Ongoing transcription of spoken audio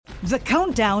The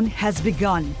countdown has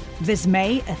begun. This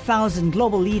May, 1,000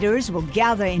 global leaders will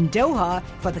gather in Doha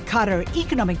for the Qatar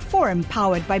Economic Forum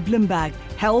powered by Bloomberg,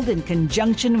 held in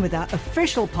conjunction with our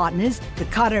official partners, the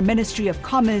Qatar Ministry of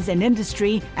Commerce and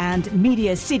Industry and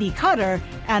Media City Qatar,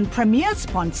 and premier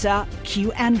sponsor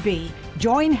QNB.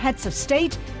 Join heads of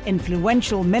state,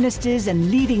 influential ministers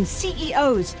and leading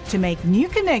CEOs to make new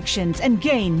connections and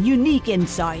gain unique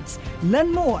insights.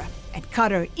 Learn more at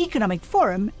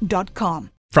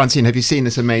QatarEconomicForum.com. Francine, have you seen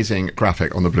this amazing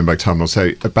graphic on the Bloomberg terminal? So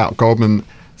about Goldman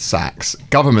Sachs,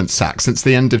 government Sachs, since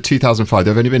the end of 2005,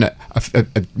 there have only been a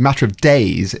matter of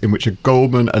days in which a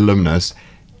Goldman alumnus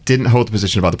didn't hold the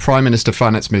position of either Prime Minister,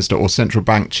 Finance Minister or Central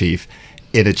Bank Chief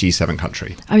in a G7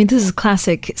 country. I mean, this is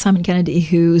classic Simon Kennedy,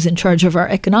 who's in charge of our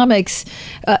economics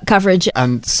coverage.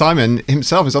 And Simon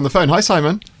himself is on the phone. Hi,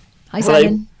 Simon. Hi,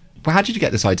 Simon. Well, how did you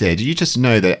get this idea? Did you just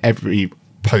know that every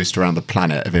post around the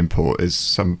planet of import has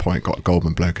some point got a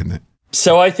Goldman bloke in it?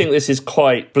 So I think this is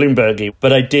quite Bloombergy,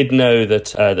 but I did know that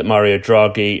that Mario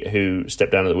Draghi, who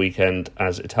stepped down at the weekend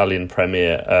as Italian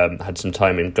Premier, had some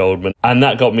time in Goldman. And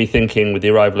that got me thinking, with the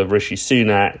arrival of Rishi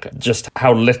Sunak, just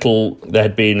how little there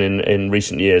had been in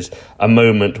recent years, a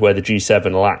moment where the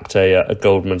G7 lacked a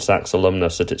Goldman Sachs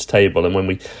alumnus at its table. And when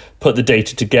we put the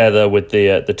data together with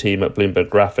the team at Bloomberg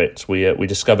Graphics, we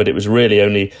discovered it was really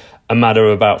only a matter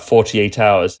of about 48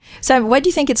 hours. So why do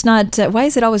you think it's not, why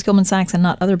is it always Goldman Sachs and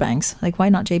not other banks? Like, why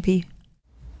not JP?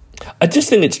 I just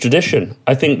think it's tradition.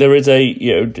 I think there is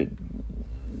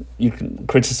you can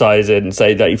criticise it and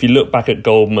say that if you look back at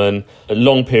Goldman, a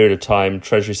long period of time,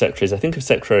 Treasury secretaries, I think of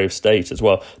Secretary of State as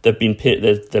well, there've been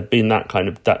that kind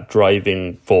of that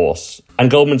driving force. And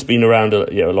Goldman's been around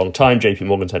a long time. JP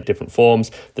Morgan's had different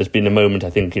forms. There's been a moment, I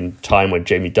think, in time when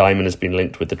Jamie Dimon has been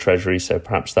linked with the Treasury, so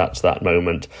perhaps that's that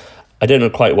moment. I don't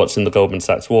know quite what's in the Goldman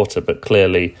Sachs water, but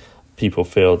clearly people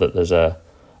feel that there's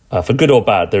for good or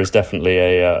bad, there is definitely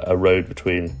a road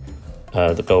between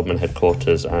the Goldman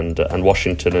headquarters and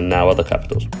Washington and now other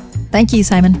capitals. Thank you,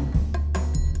 Simon.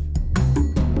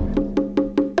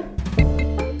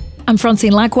 I'm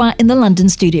Francine Lacqua in the London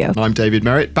studio. I'm David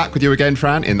Merritt, back with you again,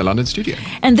 Fran, in the London studio.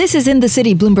 And this is In the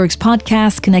City, Bloomberg's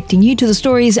podcast, connecting you to the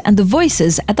stories and the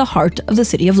voices at the heart of the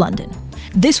City of London.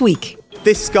 This week,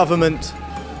 this government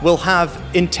will have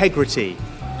integrity,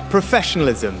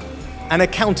 professionalism, and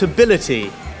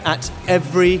accountability at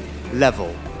every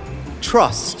level.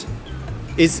 Trust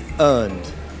is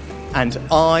earned, and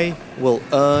I will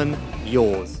earn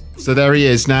yours. So there he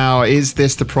is now. Is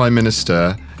this the Prime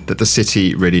Minister that the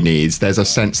city really needs? There's a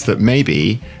sense that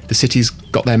maybe the city's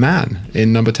got their man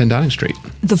in number 10 Downing Street.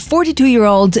 The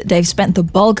 42-year-old Dave spent the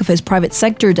bulk of his private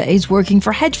sector days working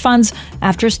for hedge funds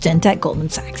after a stint at Goldman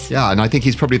Sachs. Yeah, and I think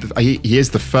he's probably he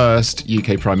is the first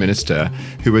UK Prime Minister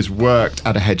who has worked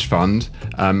at a hedge fund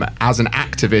as an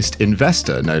activist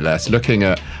investor, no less, looking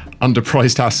at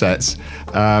underpriced assets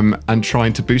and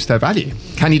trying to boost their value.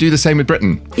 Can he do the same with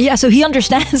Britain? Yeah, so he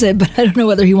understands it, but I don't know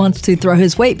whether he wants to throw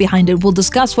his weight behind it. We'll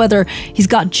discuss whether he's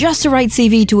got just the right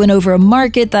CV to win over a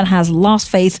market that has lost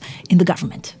faith in the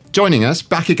government. Joining us,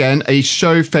 back again, a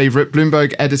show favourite,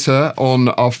 Bloomberg editor on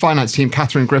our finance team,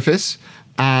 Catherine Griffiths,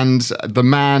 and the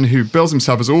man who bills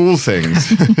himself as all things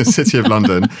City of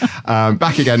London.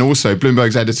 Back again also,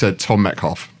 Bloomberg's editor, Tom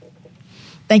Metcalf.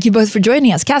 Thank you both for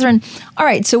joining us. Catherine, all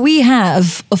right, so we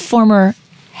have a former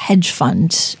hedge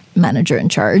fund manager in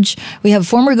charge. We have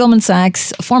former Goldman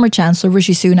Sachs, former Chancellor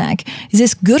Rishi Sunak. Is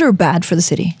this good or bad for the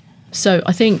city? So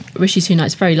I think Rishi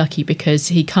Sunak's very lucky because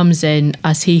he comes in,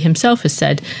 as he himself has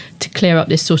said, to clear up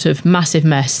this sort of massive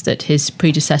mess that his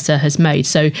predecessor has made.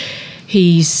 So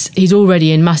he's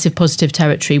already in massive positive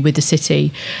territory with the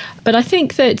city. But I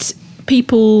think that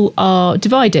people are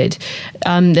divided.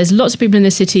 There's lots of people in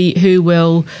the city who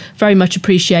will very much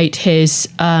appreciate his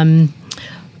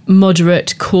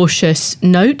moderate, cautious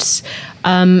notes.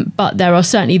 But there are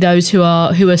certainly those who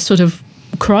are sort of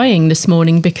crying this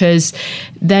morning because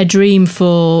their dream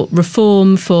for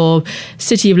reform, for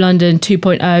City of London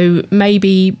 2.0,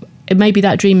 maybe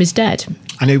that dream is dead.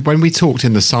 I know when we talked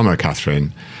in the summer,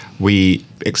 Catherine, we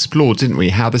explored, didn't we,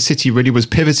 how the city really was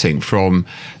pivoting from,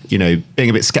 being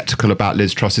a bit sceptical about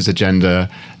Liz Truss's agenda,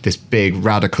 this big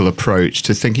radical approach,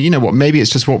 to thinking, maybe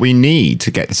it's just what we need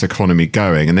to get this economy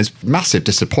going. And there's massive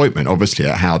disappointment, obviously,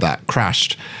 at how that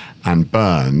crashed and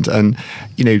burned. And,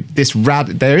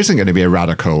 there isn't going to be a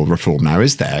radical reform now,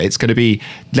 is there? It's going to be,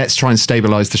 let's try and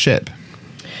stabilise the ship.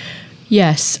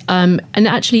 Yes, and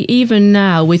actually even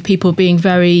now, with people being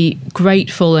very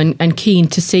grateful and keen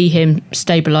to see him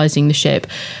stabilising the ship,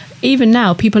 even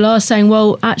now, people are saying,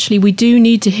 well, actually, we do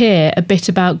need to hear a bit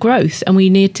about growth and we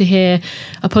need to hear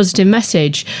a positive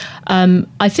message.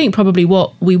 I think probably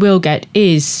what we will get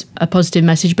is a positive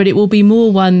message, but it will be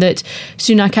more one that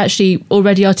Sunak actually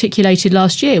already articulated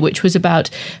last year, which was about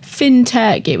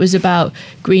fintech, it was about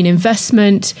green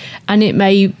investment, and it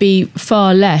may be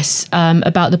far less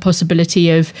about the possibility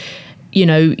of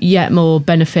yet more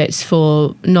benefits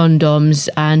for non-doms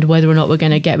and whether or not we're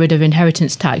going to get rid of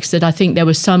inheritance tax, that I think there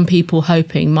were some people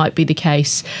hoping might be the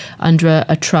case under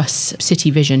a Truss city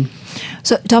vision.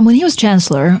 So, Tom, when he was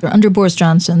Chancellor, under Boris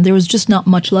Johnson, there was just not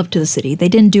much love to the city. They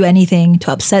didn't do anything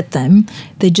to upset them.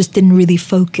 They just didn't really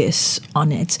focus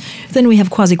on it. Then we have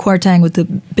Kwasi Kwarteng with the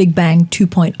Big Bang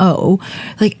 2.0.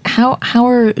 Like, how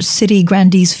are city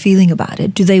grandees feeling about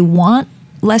it? Do they want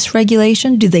less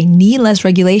regulation? Do they need less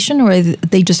regulation, or are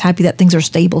they just happy that things are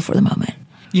stable for the moment?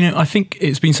 I think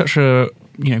it's been such a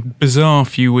bizarre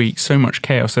few weeks, so much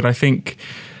chaos, that I think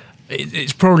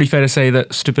it's probably fair to say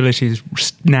that stability is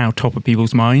now top of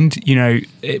people's mind.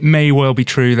 It may well be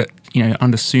true that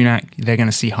under Sunak they're going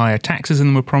to see higher taxes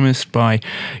than were promised by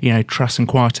Truss and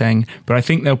Kwarteng, but I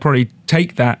think they'll probably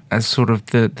take that as sort of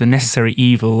the necessary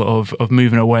evil of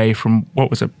moving away from what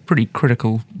was a pretty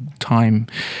critical time.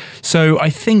 So I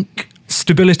think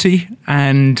stability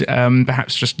and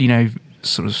perhaps just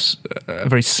sort of a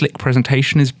very slick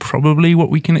presentation is probably what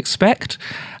we can expect.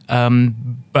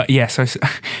 But yes,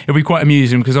 it'll be quite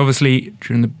amusing because obviously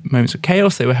during the moments of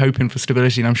chaos they were hoping for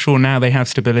stability, and I'm sure now they have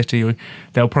stability.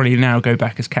 They'll probably now go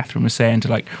back, as Catherine was saying, to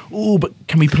but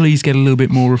can we please get a little bit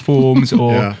more reforms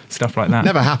or stuff like that?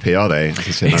 Never happy, are they?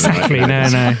 Exactly.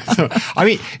 No. So, I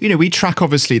mean, we track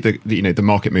obviously the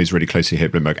market moves really closely here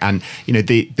at Bloomberg, and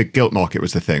the gilt market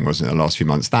was the thing, wasn't it? The last few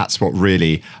months, that's what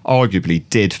really arguably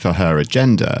did for her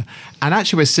agenda. And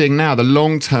actually, we're seeing now the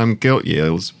long-term gilt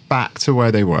yields back to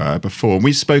where they were before. And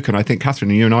we've spoken, I think, Catherine,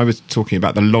 you and I were talking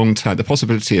about the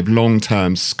possibility of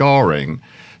long-term scarring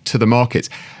to the markets.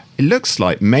 It looks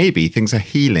like maybe things are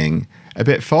healing a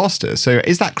bit faster. So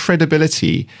is that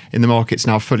credibility in the markets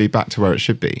now fully back to where it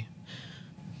should be?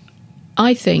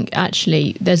 I think,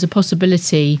 actually, there's a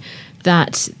possibility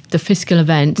that the fiscal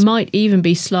event might even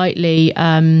be slightly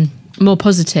more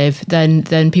positive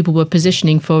than people were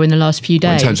positioning for in the last few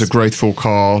days. In terms of growth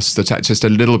forecasts, that's just a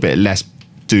little bit less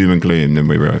doom and gloom than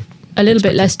we were a little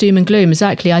bit less doom and gloom,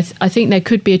 exactly. I think there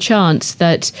could be a chance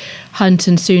that Hunt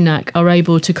and Sunak are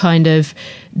able to kind of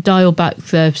dial back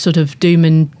the sort of doom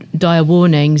and dire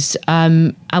warnings,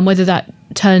 and whether that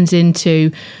turns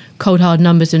into cold hard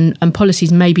numbers and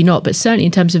policies, maybe not, but certainly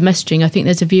in terms of messaging, I think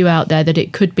there's a view out there that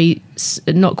it could be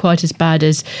not quite as bad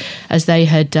as they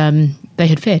had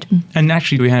feared. And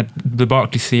actually we had the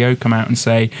Barclays CEO come out and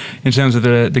say, in terms of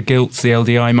the gilts, the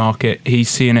LDI market, he's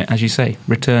seeing it, as you say,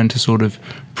 return to sort of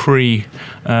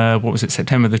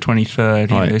September the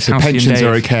 23rd. Right. So pensions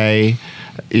are okay.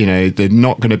 They're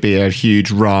not going to be a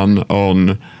huge run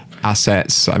on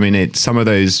assets. I mean, some of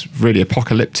those really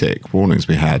apocalyptic warnings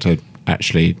we had are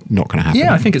actually not going to happen.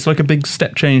 Yeah, I think it's like a big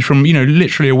step change from,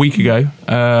 literally a week ago,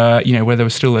 where there were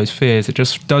still those fears. It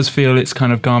just does feel it's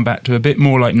kind of gone back to a bit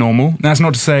more like normal. That's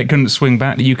not to say it couldn't swing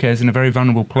back. The UK is in a very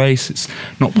vulnerable place. It's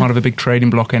not part of a big trading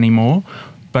bloc anymore.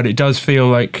 But it does feel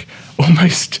like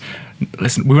almost...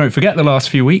 Listen, we won't forget the last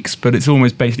few weeks, but it's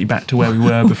almost basically back to where we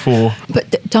were before.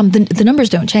 But Tom, the numbers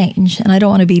don't change, and I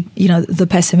don't want to be, the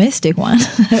pessimistic one,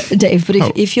 Dave.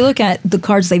 But if you look at the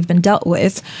cards they've been dealt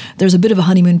with, there's a bit of a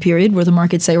honeymoon period where the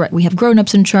markets say, right, we have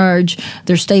grown-ups in charge,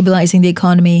 they're stabilizing the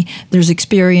economy, there's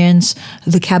experience,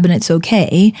 the cabinet's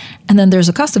okay, and then there's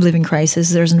a cost of living crisis,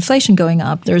 there's inflation going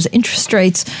up, there's interest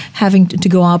rates having to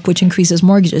go up, which increases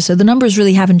mortgages. So the numbers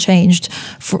really haven't changed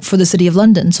for the City of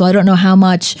London. So I don't know how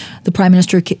much the Prime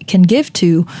Minister can give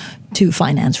to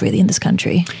finance really in this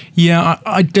country. Yeah,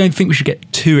 I don't think we should get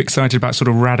too excited about sort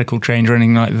of radical change or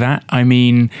anything like that. I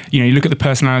mean, you look at the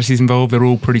personalities involved, they're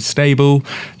all pretty stable.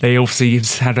 They obviously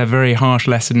have had a very harsh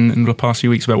lesson in the past few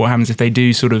weeks about what happens if they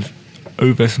do sort of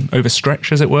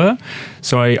overstretch, as it were.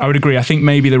 So I would agree. I think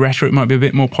maybe the rhetoric might be a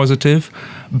bit more positive,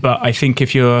 but I think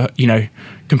if you're,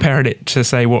 comparing it to,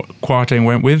 say, what Kwarteng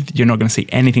went with, you're not going to see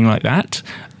anything like that.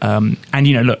 And,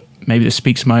 look, maybe this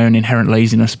speaks to my own inherent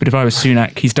laziness, but if I was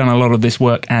Sunak, he's done a lot of this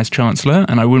work as Chancellor,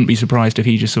 and I wouldn't be surprised if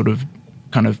he just sort of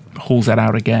kind of hauls that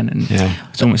out again, and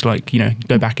it's almost like,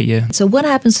 go back a year. So what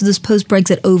happens to this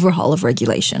post-Brexit overhaul of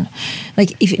regulation?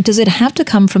 Like, does it have to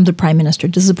come from the Prime Minister?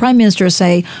 Does the Prime Minister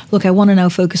say, look, I want to now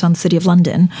focus on the City of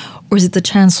London, or is it the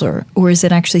Chancellor, or is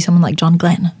it actually someone like John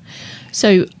Glenn?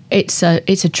 So it's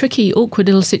a tricky, awkward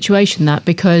little situation, that,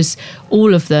 because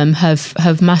all of them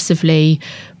have massively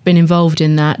been involved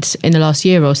in that in the last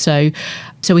year or so.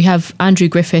 So we have Andrew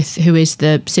Griffith, who is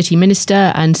the city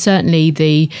minister, and certainly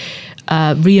the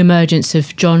re-emergence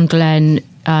of John Glenn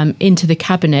into the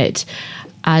cabinet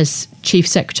as chief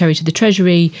secretary to the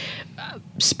Treasury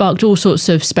sparked all sorts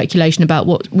of speculation about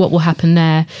what will happen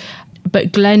there.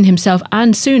 But Glenn himself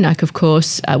and Sunak, of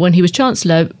course, when he was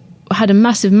Chancellor, had a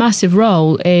massive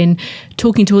role in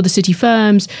talking to all the city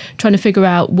firms, trying to figure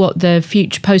out what the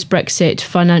future post-Brexit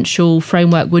financial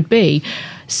framework would be.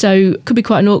 So it could be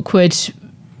quite an awkward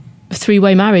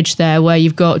three-way marriage there, where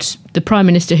you've got the Prime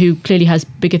Minister, who clearly has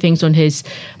bigger things on his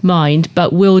mind,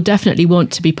 but will definitely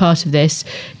want to be part of this,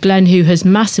 Glenn, who has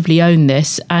massively owned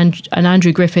this, and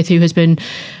Andrew Griffith, who has been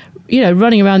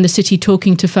running around the city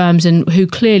talking to firms and who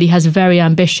clearly has very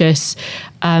ambitious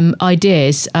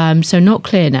ideas. So not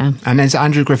clear now. And is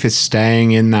Andrew Griffith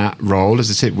staying in that role?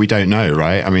 We don't know,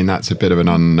 right? I mean, that's a bit of an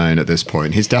unknown at this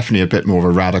point. He's definitely a bit more of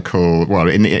a radical,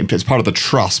 it's part of the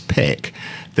Truss pick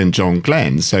than John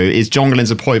Glenn. So is John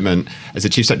Glenn's appointment as a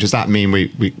chief secretary, does that mean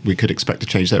we could expect a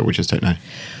change there, or we just don't know?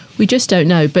 We just don't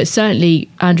know, but certainly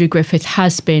Andrew Griffith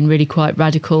has been really quite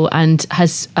radical and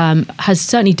has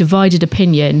certainly divided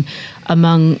opinion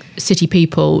among city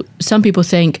people. Some people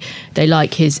think they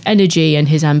like his energy and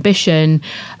his ambition,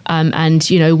 and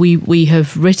we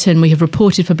have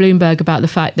reported for Bloomberg about the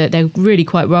fact that they're really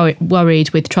quite worried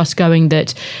with Truss going,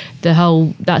 that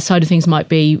that side of things might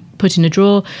be put in a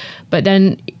drawer. But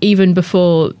then even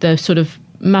before the sort of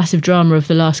massive drama of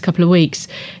the last couple of weeks,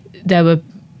 there were,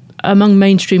 among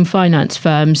mainstream finance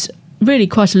firms, really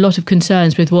quite a lot of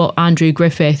concerns with what Andrew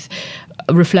Griffith,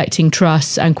 reflecting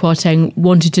Truss and Kwarteng,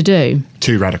 wanted to do.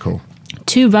 Too radical,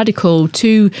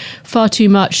 far too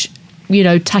much,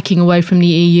 tacking away from the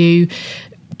EU,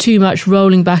 too much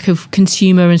rolling back of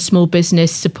consumer and small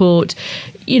business support,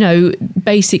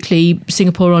 basically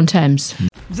Singapore on Thames.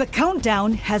 The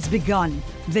countdown has begun.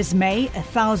 This May,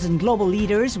 1,000 global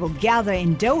leaders will gather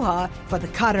in Doha for the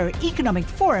Qatar Economic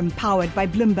Forum powered by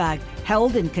Bloomberg,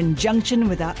 held in conjunction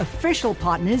with our official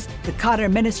partners, the Qatar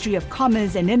Ministry of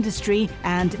Commerce and Industry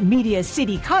and Media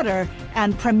City Qatar,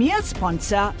 and premier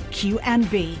sponsor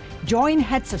QNB. Join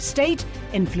heads of state,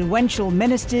 influential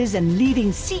ministers, and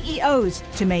leading CEOs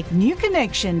to make new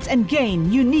connections and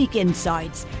gain unique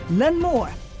insights. Learn more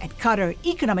at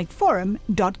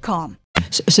QatarEconomicForum.com.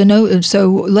 So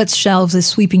let's shelve this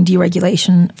sweeping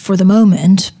deregulation for the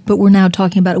moment, but we're now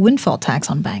talking about a windfall tax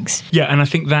on banks. Yeah, and I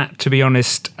think that, to be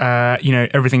honest,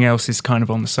 everything else is kind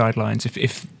of on the sidelines.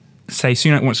 If say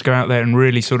Sunak wants to go out there and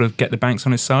really sort of get the banks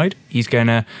on his side, he's going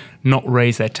to not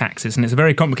raise their taxes. And it's a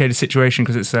very complicated situation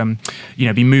because it's,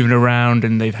 been moving around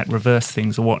and they've had reverse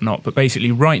things or whatnot. But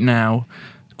basically right now,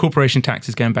 corporation tax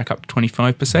is going back up to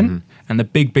 25%. Mm-hmm. And the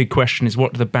big question is,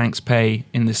 what do the banks pay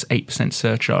in this 8%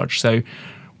 surcharge? So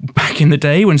back in the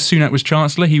day when Sunak was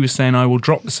Chancellor, he was saying, I will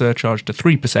drop the surcharge to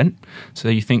 3%. So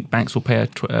you think banks will pay a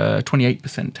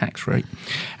 28% tax rate.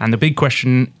 And the big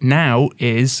question now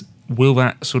is, will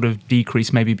that sort of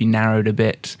decrease maybe be narrowed a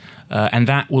bit? And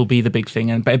that will be the big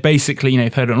thing. And basically,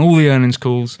 you've heard on all the earnings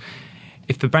calls,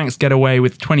 if the banks get away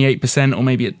with 28% or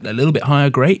maybe a little bit higher,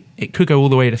 great. It could go all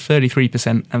the way to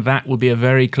 33%. And that will be a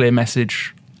very clear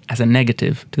message as a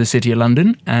negative to the City of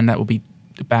London. And that will be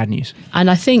bad news. And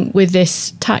I think with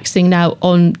this tax thing now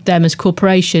on them as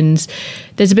corporations,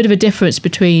 there's a bit of a difference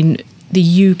between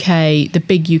the UK, the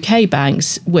big UK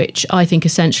banks, which I think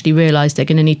essentially realise they're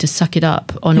going to need to suck it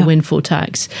up on a windfall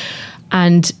tax,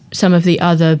 and some of the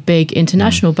other big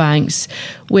international banks,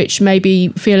 which maybe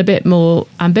feel a bit more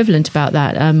ambivalent about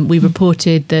that. We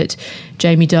reported that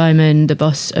Jamie Dimon, the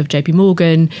boss of JP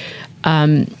Morgan,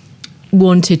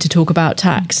 wanted to talk about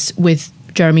tax with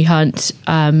Jeremy Hunt,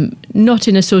 not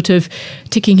in a sort of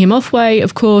ticking him off way,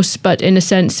 of course, but in a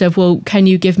sense of, well, can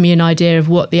you give me an idea of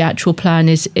what the actual plan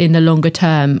is in the longer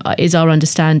term, is our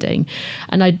understanding.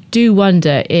 And I do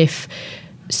wonder if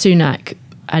Sunak,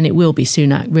 and it will be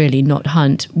Sunak really, not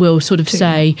Hunt, will sort of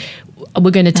say,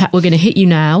 we're going to hit you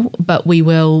now, but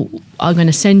I'm going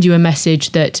to send you a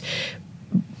message that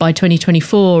by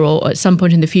 2024 or at some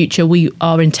point in the future,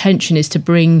 our intention is to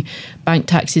bring bank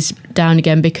taxes down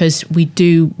again because we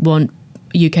do want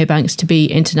UK banks to be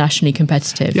internationally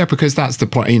competitive. Yeah, because that's the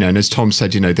point, and as Tom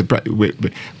said,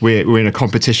 we're in a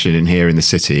competition in here in the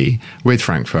city with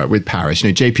Frankfurt, with Paris.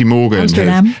 JP Morgan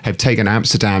have taken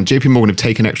Amsterdam. JP Morgan have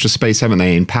taken extra space, haven't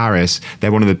they, in Paris?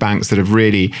 They're one of the banks that have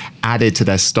really added to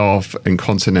their staff in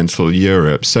continental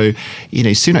Europe. So,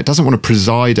 Sunak doesn't want to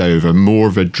preside over more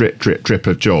of a drip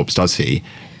of jobs, does he,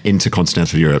 into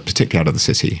continental Europe, particularly out of the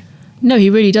city? No,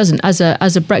 he really doesn't. As a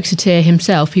Brexiteer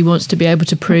himself, he wants to be able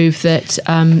to prove that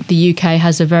the UK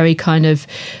has a very kind of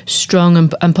strong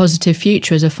and positive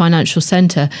future as a financial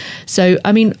centre. So,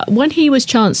 I mean, when he was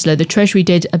Chancellor, the Treasury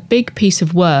did a big piece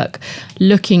of work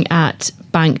looking at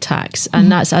bank tax. And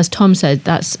that's, as Tom said,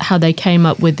 that's how they came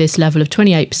up with this level of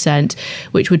 28%,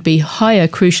 which would be higher,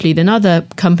 crucially, than other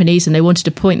companies. And they wanted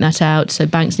to point that out. So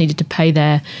banks needed to pay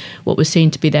what was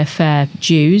seen to be their fair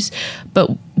dues,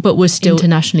 but was still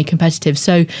internationally competitive.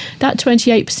 So that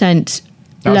 28%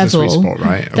 that level, was the sweet spot,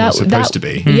 right? Or was supposed to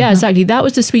be. Yeah, exactly. That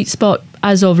was the sweet spot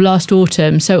as of last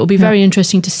autumn. So it will be very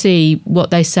interesting to see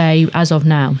what they say as of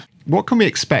now. What can we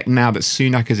expect now that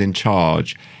Sunak is in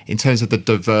charge in terms of the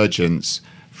divergence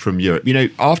from Europe? You know,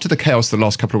 after the chaos the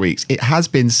last couple of weeks, it has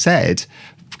been said,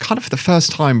 kind of for the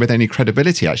first time with any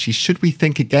credibility, actually, should we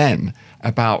think again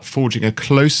about forging a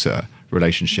closer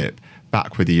relationship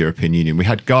back with the European Union? We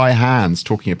had Guy Hands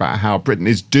talking about how Britain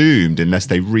is doomed unless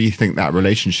they rethink that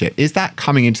relationship. Is that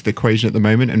coming into the equation at the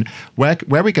moment? And where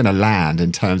are we going to land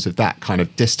in terms of that kind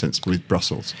of distance with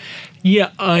Brussels?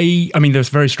 Yeah, I mean, there's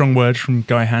very strong words from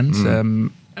Guy Hands.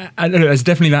 I don't know, there's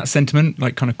definitely that sentiment,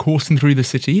 like kind of coursing through the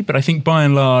city. But I think by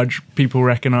and large, people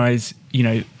recognise, you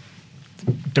know,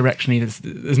 directionally,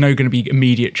 there's no going to be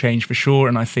immediate change for sure.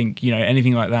 And I think, you know,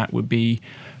 anything like that would be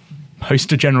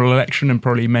post a general election and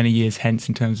probably many years hence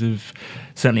in terms of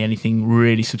certainly anything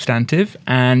really substantive.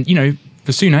 And, you know,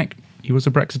 for Sunak, he was a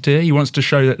Brexiteer. He wants to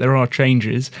show that there are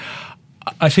changes.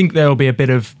 I think there'll be a bit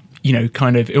of, you know,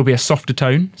 kind of, it'll be a softer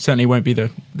tone. Certainly won't be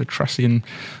the Trussian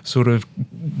sort of,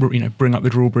 you know, bring up the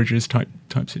drawbridges type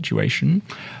situation.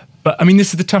 But I mean,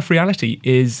 this is the tough reality,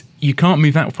 is you can't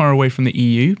move that far away from the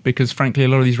EU because, frankly, a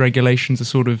lot of these regulations are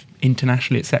sort of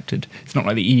internationally accepted. It's not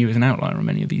like the EU is an outlier on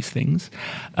many of these things.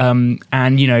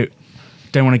 And, you know,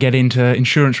 don't want to get into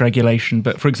insurance regulation,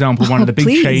 but for example, one of the big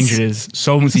changes,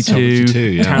 Solvency II,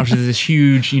 touted as this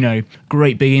huge, you know,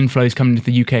 great big inflows coming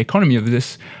into the UK economy of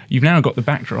this. You've now got the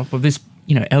backdrop of this,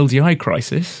 you know, LDI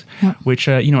crisis, which,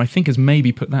 you know, I think has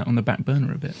maybe put that on the back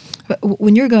burner a bit. But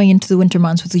when you're going into the winter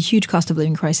months with a huge cost of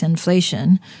living crisis and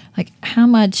inflation, like how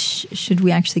much should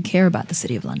we actually care about the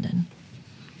City of London?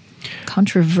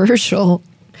 Controversial.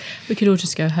 We could all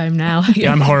just go home now.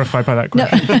 Yeah, I'm horrified by that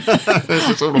question.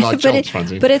 It's all about jobs,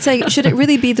 Francine. But it's like, should it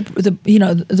really be the you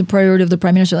know, the priority of the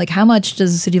Prime Minister? Like, how much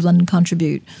does the City of London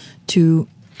contribute to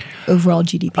overall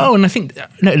GDP? Oh, and I think,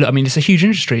 no, look, I mean, it's a huge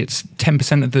industry. It's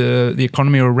 10% of the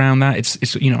economy or around that.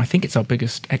 It's you know, I think it's our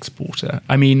biggest exporter.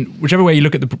 I mean, whichever way you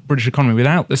look at the British economy,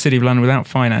 without the City of London, without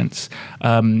finance,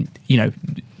 you know,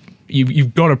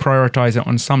 you've got to prioritise it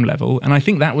on some level. And I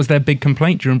think that was their big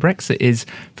complaint during Brexit, is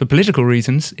for political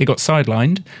reasons, it got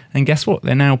sidelined. And guess what?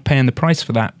 They're now paying the price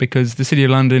for that because the City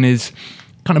of London is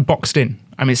kind of boxed in.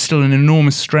 I mean, it's still an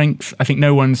enormous strength. I think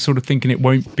no one's sort of thinking it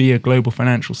won't be a global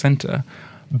financial centre.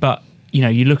 But, you know,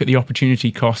 you look at the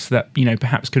opportunity costs that, you know,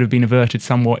 perhaps could have been averted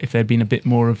somewhat if there'd been a bit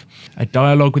more of a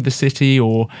dialogue with the city,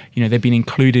 or, you know, they'd been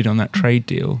included on that trade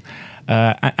deal.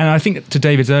 And I think, to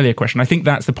David's earlier question, I think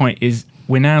that's the point, is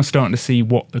we're now starting to see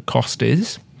what the cost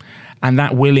is, and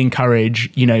that will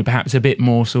encourage, you know, perhaps a bit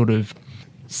more sort of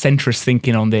centrist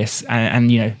thinking on this.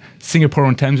 And you know, Singapore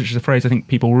on Thames, which is a phrase I think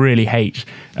people really hate,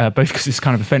 both because it's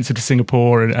kind of offensive to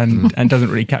Singapore and doesn't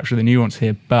really capture the nuance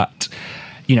here. But,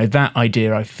 you know, that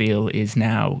idea, I feel, is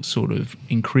now sort of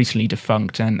increasingly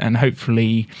defunct, and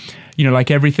hopefully, you know,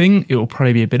 like everything, it will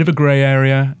probably be a bit of a grey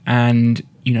area, and,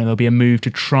 you know, there'll be a move to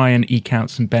try and eke out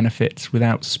some benefits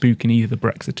without spooking either the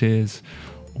Brexiteers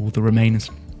or the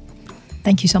Remainers.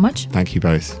 Thank you so much. Thank you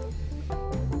both.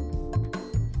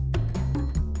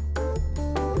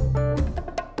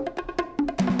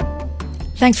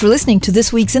 Thanks for listening to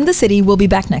This Week's in the City. We'll be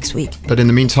back next week. But in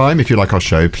the meantime, if you like our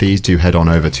show, please do head on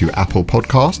over to Apple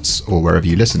Podcasts or wherever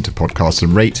you listen to podcasts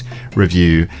and rate,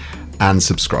 review and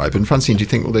subscribe. And Francine, do you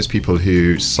think all those people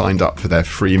who signed up for their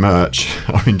free merch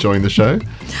are enjoying the show?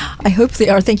 I hope they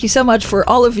are. Thank you so much for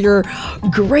all of your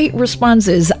great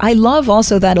responses. I love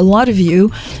also that a lot of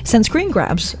you send screen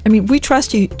grabs. I mean, we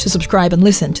trust you to subscribe and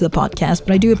listen to the podcast,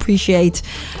 but I do appreciate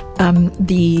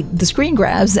the screen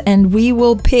grabs, and we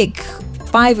will pick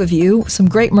 5 of you, some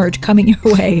great merch coming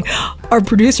your way. Our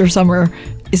producer, Summer,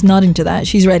 is nodding to that.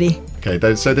 She's ready.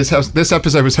 Okay, so this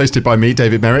episode was hosted by me,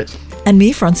 David Merritt. And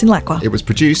me, Francine Lacqua. It was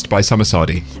produced by Summer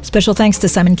Sadi. Special thanks to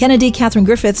Simon Kennedy, Catherine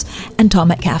Griffiths, and Tom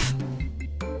Metcalf.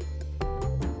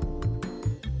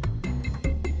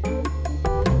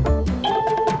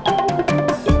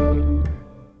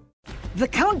 The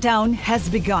countdown has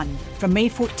begun. From May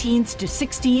 14th to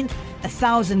 16th,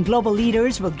 1,000 global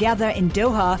leaders will gather in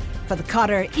Doha for the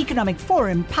Qatar Economic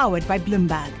Forum powered by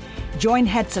Bloomberg. Join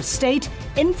heads of state,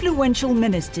 influential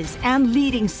ministers and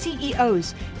leading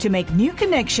CEOs to make new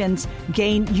connections,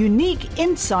 gain unique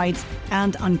insights,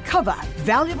 and uncover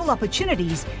valuable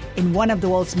opportunities in one of the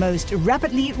world's most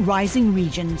rapidly rising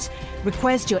regions.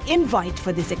 Request your invite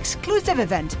for this exclusive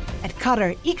event at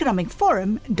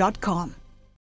QatarEconomicForum.com.